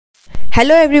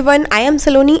Hello everyone, I am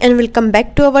Saloni and welcome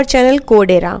back to our channel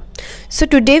CodeEra. So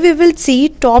today we will see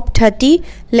top 30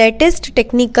 latest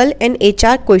technical and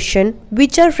HR questions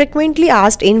which are frequently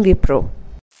asked in Wipro.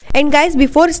 And guys,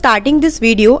 before starting this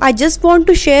video, I just want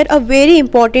to share a very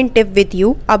important tip with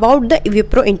you about the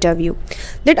Wipro interview.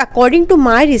 That according to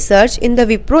my research, in the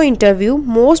Wipro interview,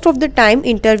 most of the time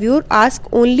interviewer asks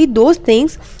only those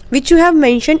things which you have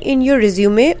mentioned in your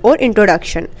resume or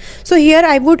introduction. So here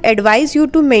I would advise you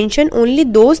to mention only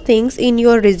those things in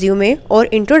your resume or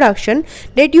introduction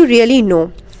that you really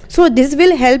know. So this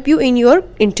will help you in your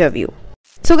interview.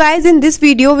 So guys, in this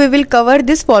video we will cover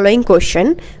this following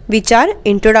question, which are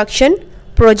introduction,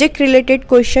 project related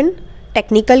question,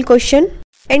 technical question.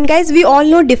 And guys, we all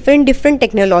know different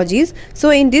technologies. So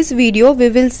in this video we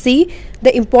will see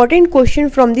the important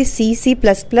question from the C++,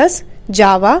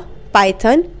 Java,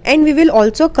 Python, and we will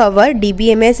also cover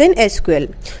DBMS and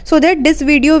SQL, so that this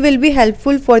video will be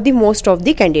helpful for the most of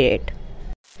the candidate.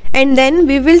 And then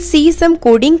we will see some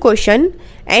coding question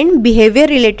and behavior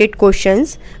related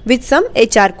questions with some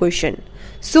HR question.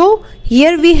 So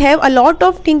here we have a lot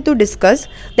of things to discuss.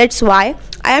 That's why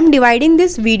I am dividing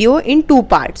this video in two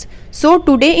parts. So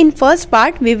today in first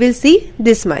part we will see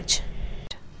this much.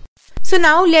 So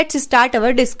now let's start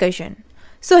our discussion.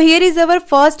 So here is our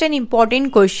first and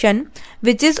important question,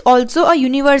 which is also a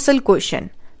universal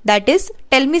question. That is,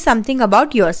 tell me something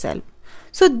about yourself.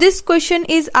 So this question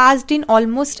is asked in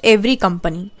almost every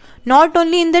company, not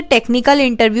only in the technical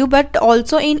interview but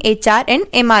also in HR and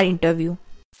MR interview.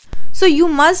 So you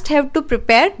must have to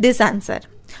prepare this answer.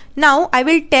 Now I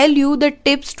will tell you the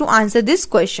tips to answer this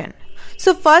question.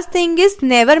 So first thing is,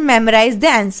 never memorize the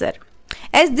answer,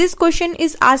 as this question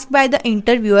is asked by the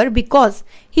interviewer because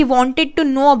he wanted to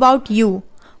know about you,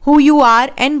 who you are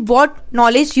and what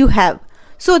knowledge you have.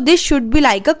 So this should be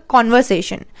like a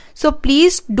conversation. So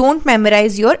please don't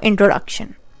memorize your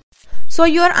introduction. So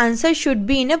your answer should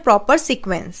be in a proper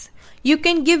sequence. You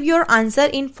can give your answer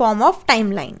in form of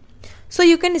timeline. So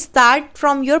you can start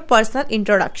from your personal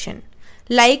introduction,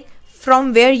 like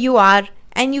from where you are,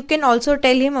 and you can also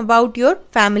tell him about your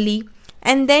family,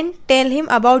 and then tell him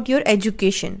about your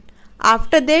education.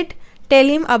 After that, tell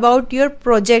him about your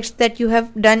projects that you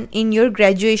have done in your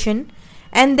graduation,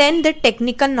 and then the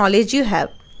technical knowledge you have.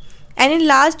 And in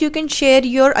last, you can share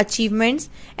your achievements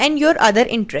and your other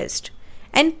interest.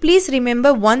 And please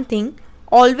remember one thing,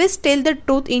 always tell the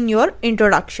truth in your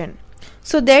introduction,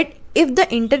 so that if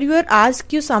the interviewer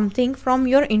asks you something from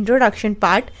your introduction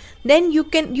part, then you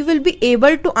will be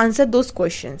able to answer those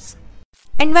questions.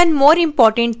 And one more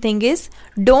important thing is,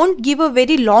 don't give a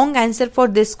very long answer for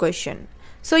this question.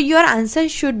 So your answer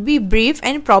should be brief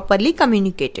and properly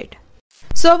communicated.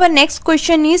 So our next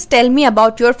question is, tell me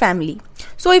about your family.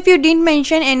 So if you didn't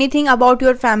mention anything about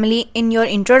your family in your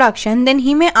introduction, then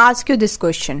he may ask you this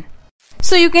question.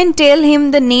 So you can tell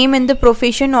him the name and the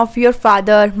profession of your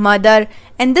father, mother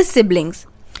and the siblings.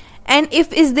 And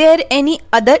if is there any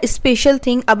other special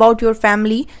thing about your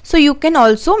family, so you can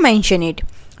also mention it.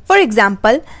 For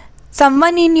example,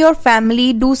 someone in your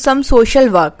family do some social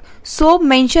work. So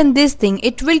mention this thing.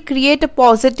 It will create a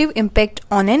positive impact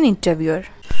on an interviewer.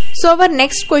 So our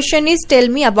next question is, tell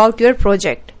me about your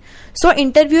project. So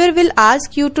interviewer will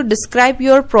ask you to describe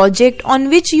your project on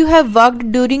which you have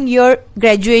worked during your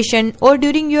graduation or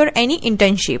during your any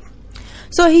internship.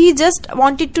 So he just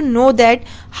wanted to know that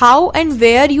how and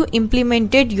where you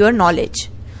implemented your knowledge.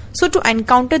 So to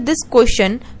encounter this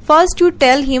question, first you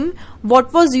tell him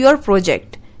what was your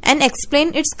project and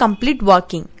explain its complete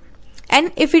working.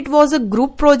 And if it was a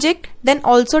group project, then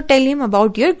also tell him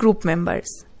about your group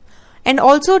members. And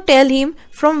also tell him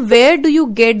from where do you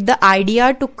get the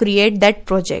idea to create that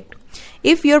project,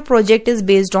 if your project is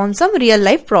based on some real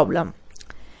life problem.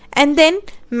 And then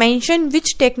mention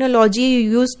which technology you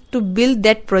used to build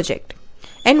that project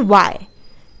and why.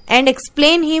 And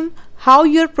explain him how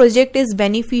your project is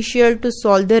beneficial to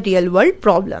solve the real world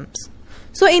problems.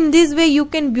 So in this way you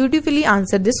can beautifully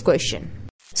answer this question.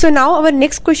 So now our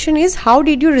next question is, how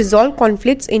did you resolve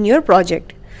conflicts in your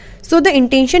project? So the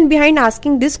intention behind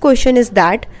asking this question is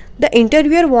that the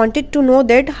interviewer wanted to know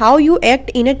that how you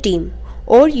act in a team,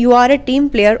 or you are a team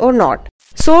player or not.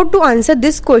 So to answer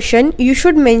this question, you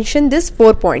should mention these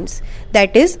 4 points.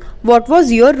 That is, what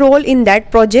was your role in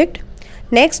that project?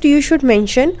 Next, you should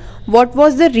mention what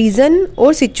was the reason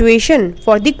or situation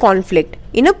for the conflict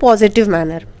in a positive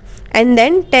manner. And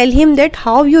then tell him that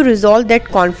how you resolve that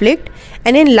conflict.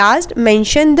 And in last,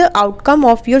 mention the outcome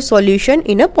of your solution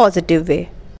in a positive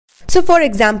way. So for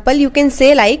example, you can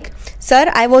say like,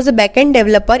 sir, I was a backend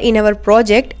developer in our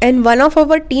project and one of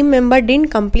our team member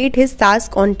didn't complete his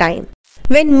task on time.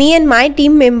 When me and my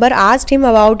team member asked him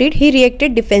about it, he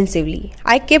reacted defensively.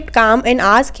 I kept calm and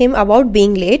asked him about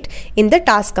being late in the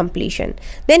task completion.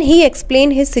 Then he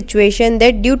explained his situation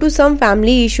that due to some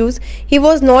family issues, he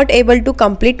was not able to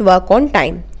complete work on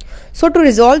time. So to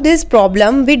resolve this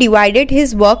problem, we divided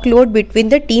his workload between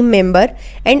the team member,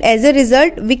 and as a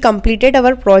result, we completed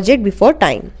our project before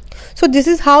time. So this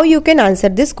is how you can answer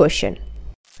this question.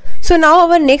 So now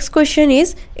our next question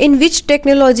is, in which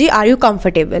technology are you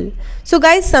comfortable? So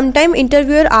guys, sometime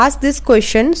interviewer asks this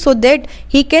question so that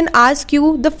he can ask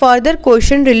you the further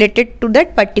question related to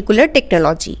that particular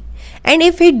technology. And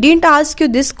if he didn't ask you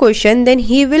this question, then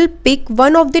he will pick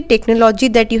one of the technology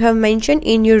that you have mentioned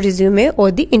in your resume or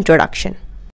the introduction.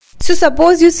 So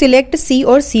suppose you select C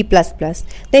or C++,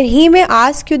 then he may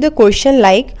ask you the question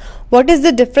like, what is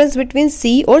the difference between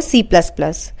C or C++?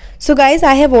 So guys,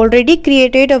 I have already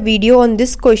created a video on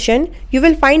this question. You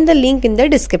will find the link in the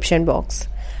description box.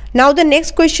 Now the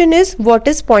next question is, what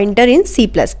is pointer in C++?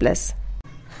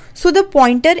 So the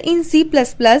pointer in C++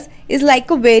 is like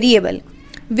a variable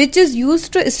which is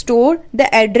used to store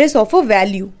the address of a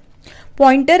value.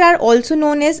 Pointer are also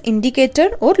known as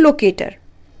indicator or locator.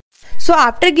 So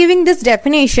after giving this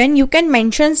definition, you can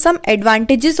mention some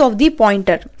advantages of the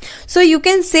pointer. So you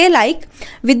can say like,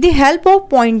 with the help of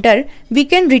pointer, we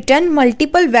can return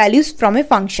multiple values from a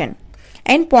function.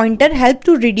 And pointer help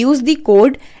to reduce the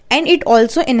code, and it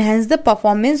also enhance the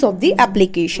performance of the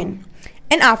application.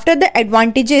 And after the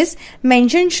advantages,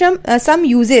 mention some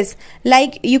uses,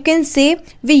 like you can say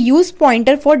we use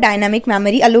pointer for dynamic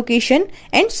memory allocation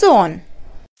and so on.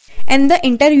 And the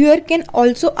interviewer can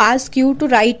also ask you to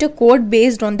write a code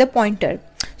based on the pointer.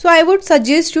 So I would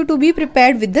suggest you to be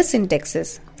prepared with the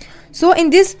syntaxes. So in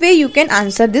this way you can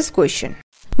answer this question.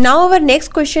 Now our next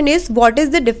question is, what is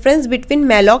the difference between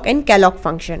malloc and calloc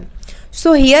function?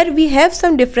 So here we have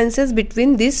some differences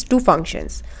between these two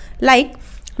functions. Like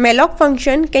malloc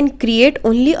function can create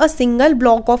only a single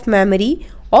block of memory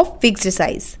of fixed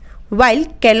size, while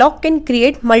calloc can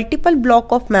create multiple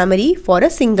blocks of memory for a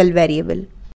single variable.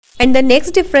 And the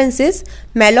next difference is,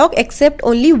 malloc accepts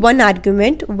only one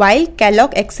argument while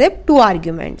calloc accepts two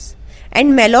arguments.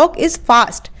 And malloc is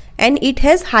fast and it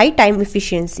has high time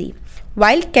efficiency,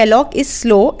 while calloc is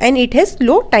slow and it has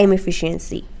low time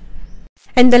efficiency.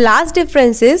 And the last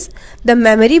difference is, the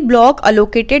memory block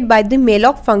allocated by the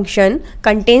malloc function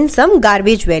contains some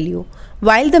garbage value,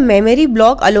 while the memory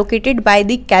block allocated by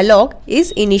the calloc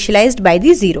is initialized by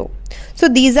the 0. So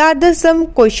these are the some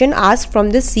question asked from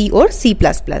the C or C++.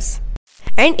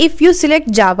 And if you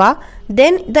select Java,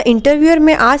 then the interviewer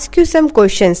may ask you some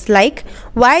questions like,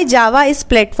 why Java is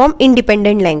platform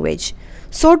independent language?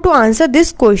 So to answer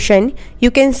this question,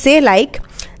 you can say like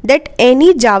that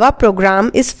any Java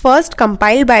program is first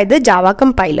compiled by the Java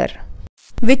compiler,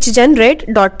 which generate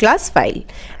 .class file,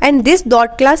 and this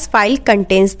 .class file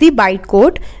contains the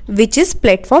bytecode which is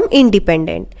platform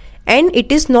independent, and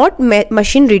it is not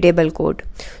machine readable code.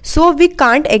 So we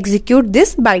can't execute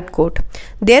this bytecode.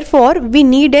 Therefore, we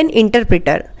need an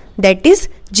interpreter, that is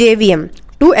JVM,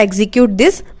 to execute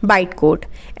this bytecode,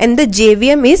 and the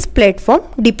JVM is platform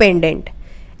dependent.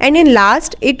 And in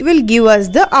last, it will give us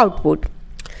the output.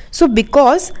 So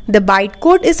because the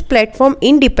bytecode is platform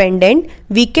independent,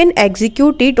 we can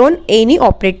execute it on any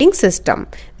operating system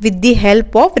with the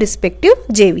help of respective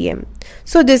JVM.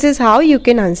 So this is how you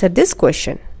can answer this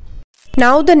question.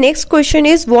 Now the next question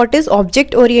is, what is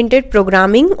object-oriented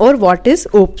programming or what is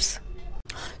OOPS?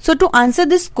 So to answer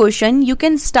this question, you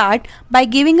can start by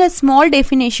giving a small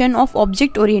definition of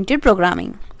object-oriented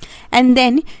programming. And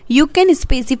then you can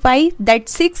specify that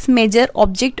 6 major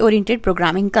object-oriented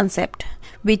programming concepts,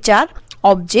 which are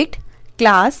object,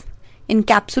 class,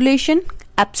 encapsulation,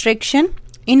 abstraction,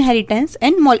 inheritance,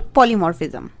 and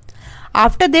polymorphism.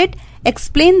 After that,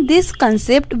 explain this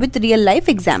concept with real-life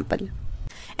example.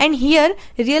 And here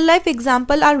real life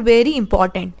examples are very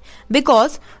important,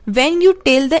 because when you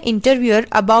tell the interviewer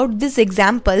about these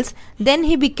examples, then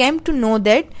he became to know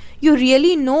that you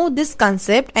really know this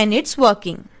concept and it's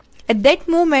working. At that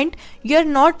moment, you are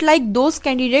not like those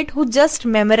candidates who just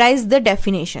memorize the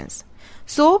definitions.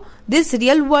 So this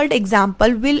real world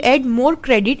example will add more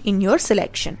credit in your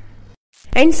selection.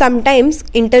 And sometimes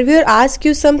interviewer asks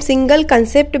you some single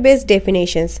concept based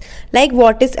definitions like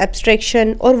what is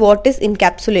abstraction or what is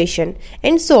encapsulation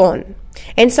and so on.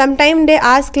 And sometimes they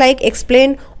ask like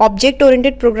explain object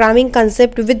oriented programming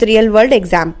concept with real world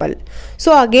example.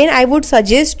 So again I would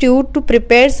suggest you to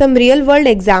prepare some real world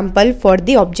example for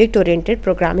the object oriented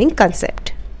programming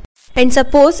concept. And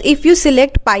suppose if you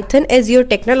select Python as your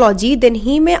technology, then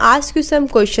he may ask you some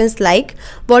questions like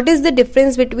what is the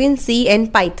difference between C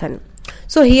and Python.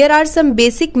 So here are some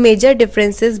basic major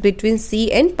differences between C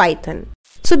and Python.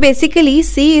 So basically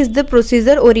C is the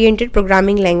procedure oriented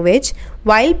programming language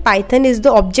while Python is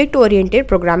the object oriented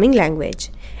programming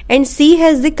language. And C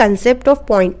has the concept of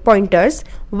pointers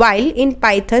while in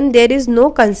Python there is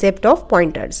no concept of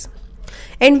pointers.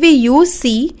 And we use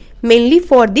C mainly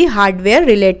for the hardware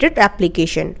related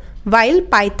application while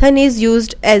Python is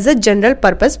used as a general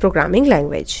purpose programming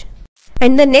language.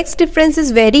 And the next difference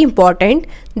is very important,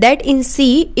 that in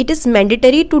C it is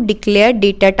mandatory to declare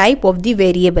data type of the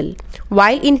variable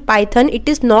while in Python it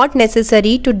is not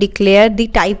necessary to declare the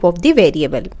type of the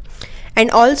variable. And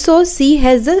also C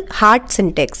has a hard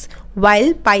syntax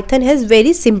while Python has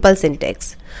very simple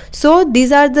syntax. So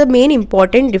these are the main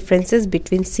important differences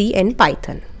between C and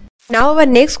Python. Now our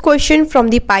next question from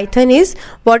the Python is,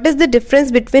 what is the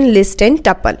difference between list and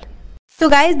tuple? So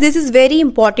guys, this is very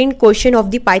important question of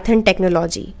the Python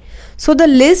technology. So the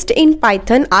list in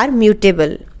Python are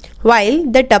mutable while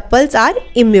the tuples are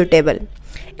immutable.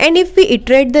 And if we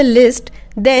iterate the list,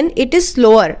 then it is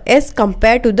slower as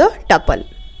compared to the tuple.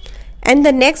 And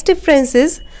the next difference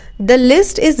is, the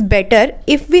list is better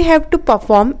if we have to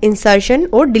perform insertion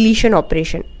or deletion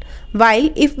operation, while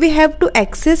if we have to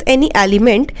access any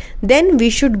element, then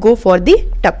we should go for the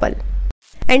tuple.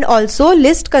 And also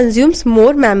list consumes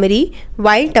more memory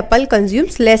while tuple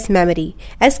consumes less memory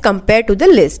as compared to the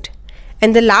list.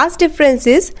 And the last difference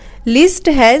is, list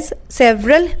has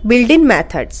several built-in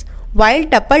methods while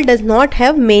tuple does not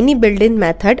have many built-in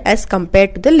methods as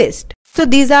compared to the list. So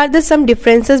these are the some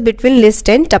differences between list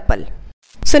and tuple.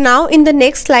 So now in the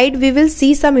next slide we will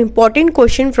see some important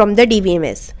question from the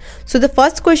DBMS. So the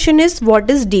first question is, what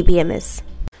is DBMS?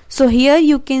 So here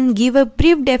you can give a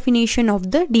brief definition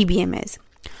of the DBMS.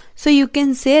 So you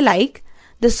can say like,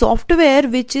 the software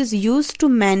which is used to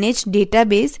manage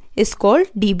database is called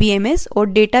DBMS or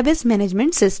database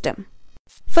management system.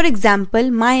 For example,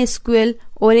 MySQL,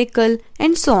 Oracle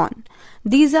and so on.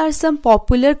 These are some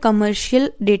popular commercial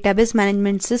database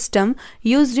management system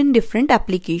used in different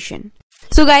applications.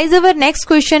 So guys, our next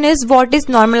question is, what is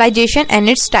normalization and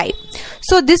its type?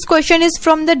 So this question is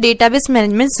from the database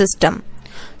management system.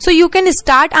 So you can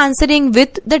start answering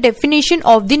with the definition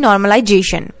of the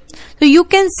normalization. So you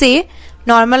can say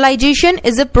normalization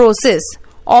is a process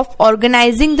of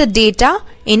organizing the data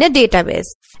in a database,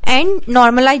 and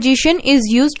normalization is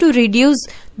used to reduce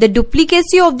the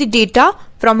duplicacy of the data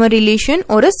from a relation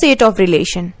or a set of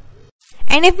relation.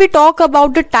 And if we talk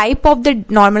about the type of the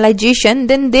normalization,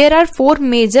 then there are four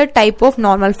major type of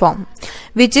normal form,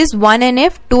 which is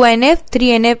 1NF, 2NF,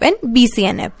 3NF and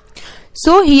BCNF.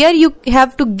 So here you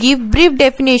have to give brief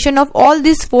definition of all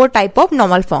these four type of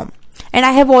normal form. And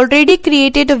I have already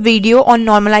created a video on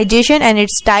normalization and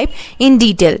its type in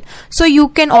detail. So you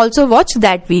can also watch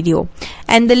that video.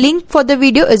 And the link for the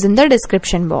video is in the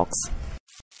description box.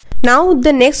 Now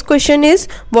the next question is,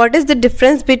 what is the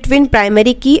difference between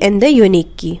primary key and the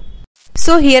unique key?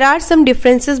 So here are some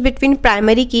differences between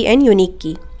primary key and unique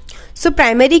key. So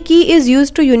primary key is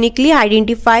used to uniquely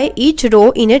identify each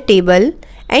row in a table,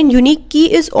 and unique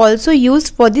key is also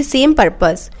used for the same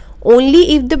purpose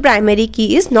only if the primary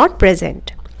key is not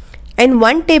present. And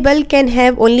one table can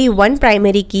have only one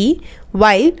primary key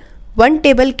while one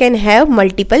table can have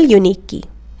multiple unique key.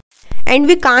 And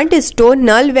we can't store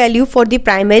null value for the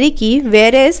primary key,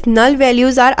 whereas null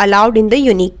values are allowed in the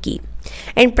unique key.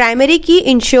 And primary key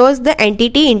ensures the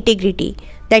entity integrity.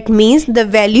 That means the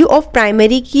value of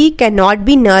primary key cannot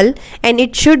be null and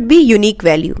it should be unique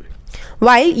value,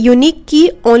 while unique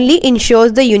key only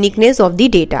ensures the uniqueness of the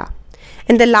data.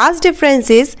 And the last difference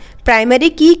is, primary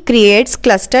key creates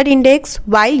clustered index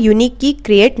while unique key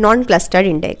creates non-clustered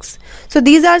index. So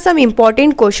these are some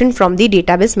important questions from the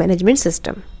database management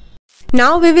system.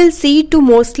 Now we will see two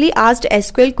mostly asked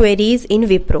SQL queries in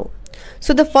Wipro.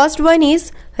 So the first one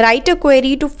is, write a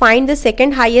query to find the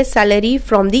second highest salary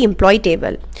from the employee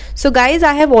table. So guys,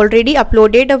 I have already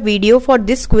uploaded a video for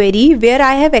this query where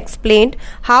I have explained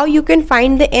how you can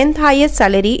find the nth highest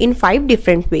salary in 5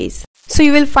 different ways. So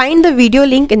you will find the video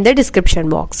link in the description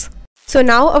box. So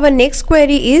now our next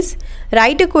query is,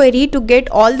 write a query to get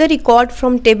all the records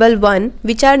from table 1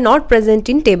 which are not present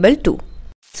in table 2.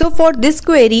 So for this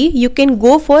query, you can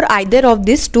go for either of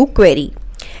these two query.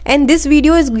 And this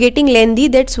video is getting lengthy,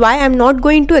 that's why I'm not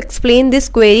going to explain this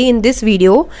query in this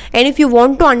video. And if you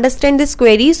want to understand this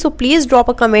query, so please drop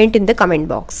a comment in the comment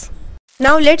box.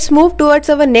 Now let's move towards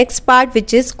our next part,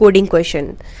 which is coding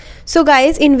question. So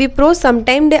guys, in Wipro,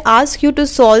 sometimes they ask you to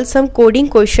solve some coding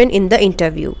question in the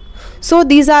interview. So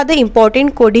these are the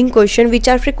important coding questions which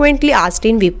are frequently asked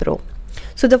in Wipro.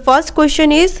 So the first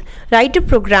question is, write a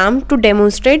program to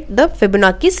demonstrate the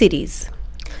Fibonacci series.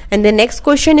 And the next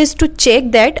question is to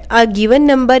check that a given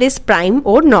number is prime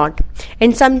or not.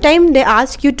 And sometimes they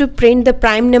ask you to print the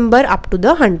prime number up to the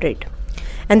 100.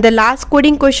 And the last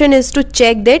coding question is to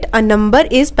check that a number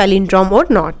is palindrome or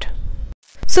not.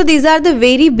 So these are the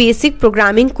very basic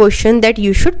programming questions that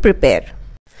you should prepare.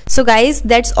 So guys,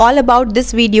 that's all about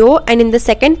this video, and in the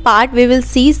second part we will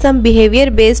see some behavior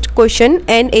based question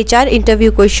and HR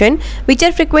interview question which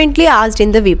are frequently asked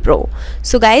in the Wipro.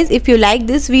 So guys, if you like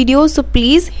this video, so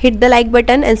please hit the like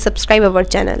button and subscribe our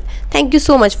channel. Thank you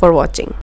so much for watching.